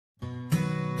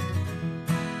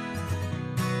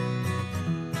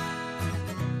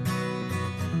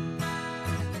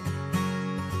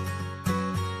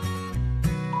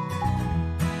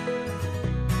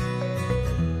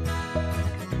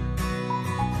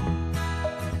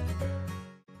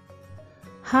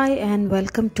Hi and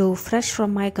welcome to Fresh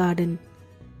from my garden.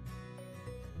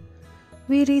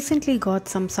 We recently got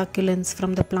some succulents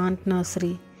from the plant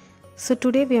nursery. So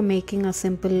today we are making a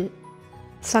simple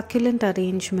succulent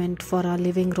arrangement for our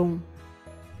living room.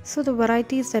 So the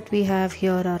varieties that we have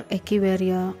here are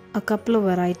Echeveria, a couple of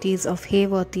varieties of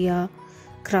Haworthia,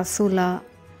 Crassula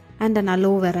and an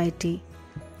aloe variety.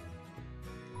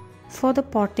 For the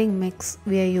potting mix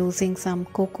we are using some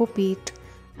coco peat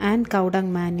and cow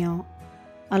dung manure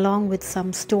along with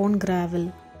some stone gravel.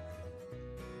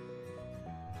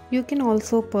 You can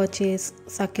also purchase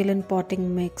succulent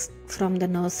potting mix from the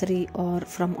nursery or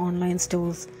from online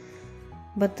stores,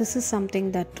 but this is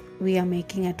something that we are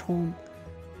making at home.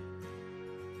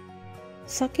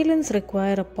 Succulents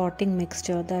require a potting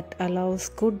mixture that allows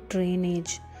good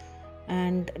drainage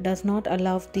and does not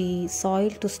allow the soil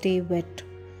to stay wet.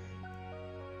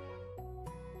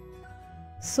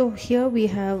 So here we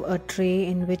have a tray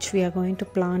in which we are going to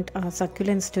plant our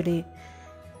succulents today.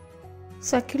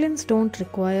 Succulents don't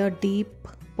require deep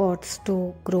pots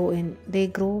to grow in. They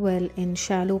grow well in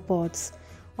shallow pots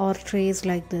or trays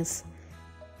like this.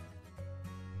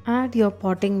 Add your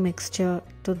potting mixture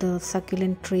to the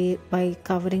succulent tray by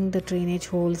covering the drainage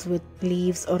holes with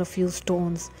leaves or a few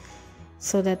stones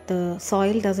so that the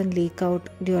soil doesn't leak out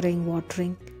during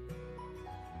watering.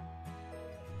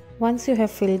 Once you have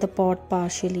filled the pot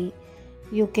partially,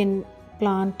 you can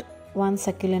plant one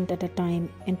succulent at a time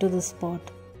into this pot.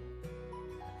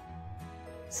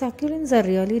 Succulents are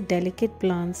really delicate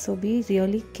plants, so be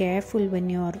really careful when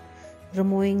you're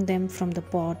removing them from the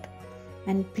pot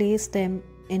and place them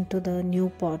into the new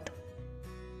pot.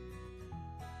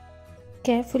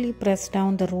 Carefully press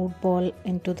down the root ball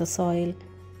into the soil.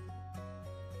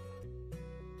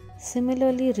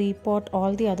 Similarly, repot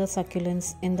all the other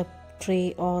succulents in the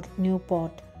tray or new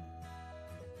pot.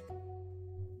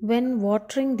 When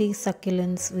watering these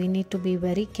succulents, we need to be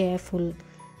very careful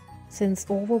since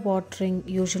overwatering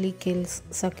usually kills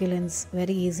succulents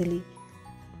very easily.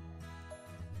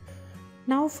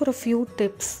 Now for a few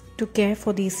tips to care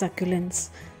for these succulents.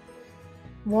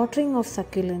 Watering of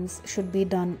succulents should be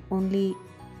done only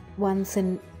once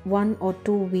in 1 or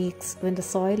 2 weeks when the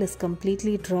soil is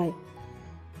completely dry.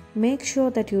 Make sure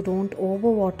that you don't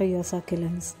overwater your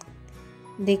succulents.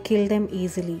 They kill them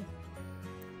easily.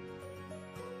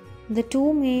 The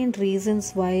two main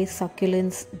reasons why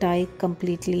succulents die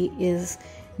completely is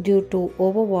due to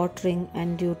overwatering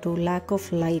and due to lack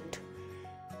of light.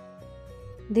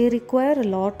 They require a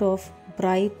lot of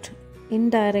bright,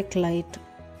 indirect light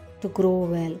to grow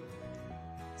well.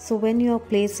 So when you are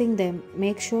placing them,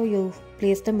 make sure you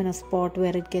place them in a spot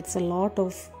where it gets a lot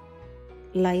of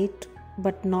light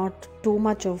but not too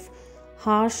much of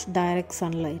harsh direct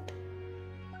sunlight.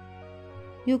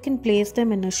 You can place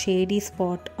them in a shady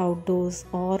spot outdoors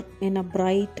or in a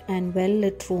bright and well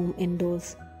lit room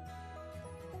indoors.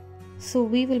 So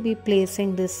we will be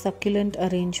placing this succulent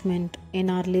arrangement in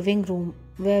our living room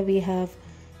where we have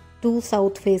 2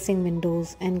 south facing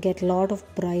windows and get lot of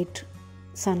bright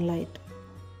sunlight.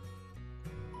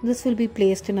 This will be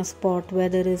placed in a spot where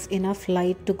there is enough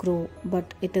light to grow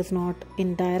but it is not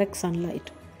in direct sunlight.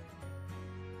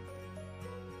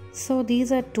 So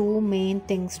these are 2 main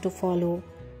things to follow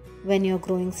when you're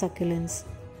growing succulents.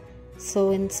 So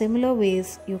in similar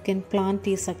ways, you can plant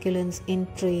these succulents in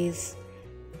trays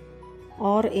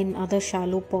or in other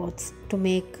shallow pots to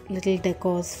make little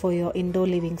decors for your indoor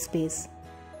living space.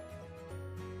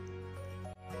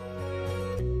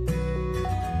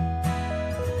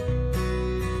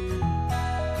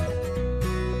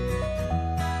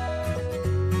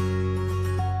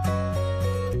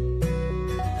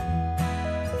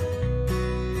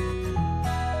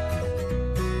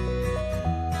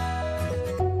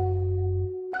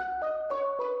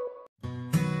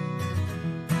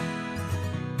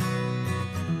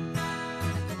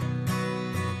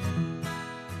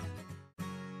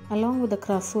 Along with the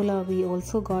Crassula, we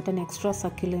also got an extra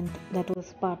succulent that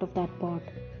was part of that pot,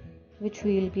 which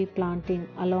we will be planting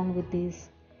along with these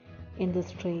in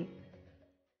this tray.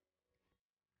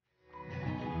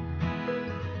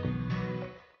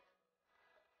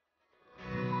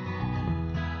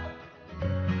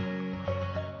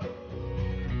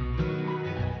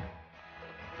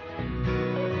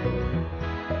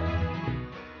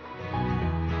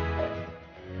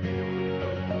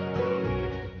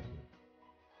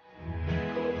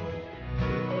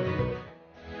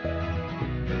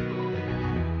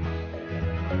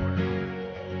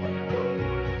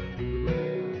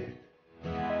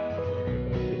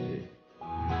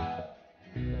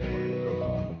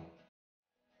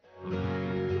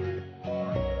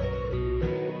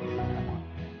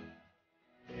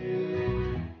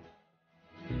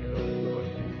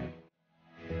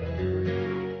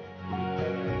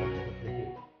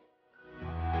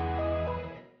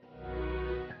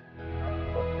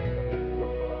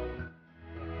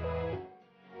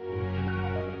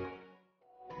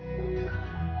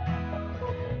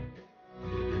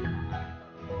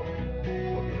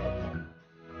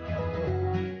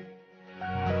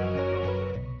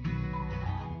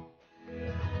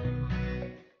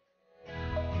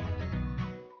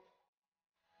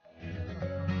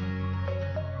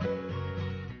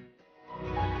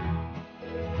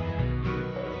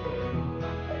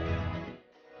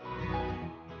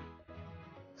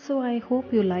 So I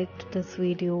hope you liked this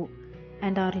video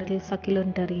and our little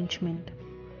succulent arrangement.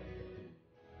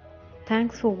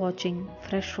 Thanks for watching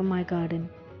Fresh from my garden.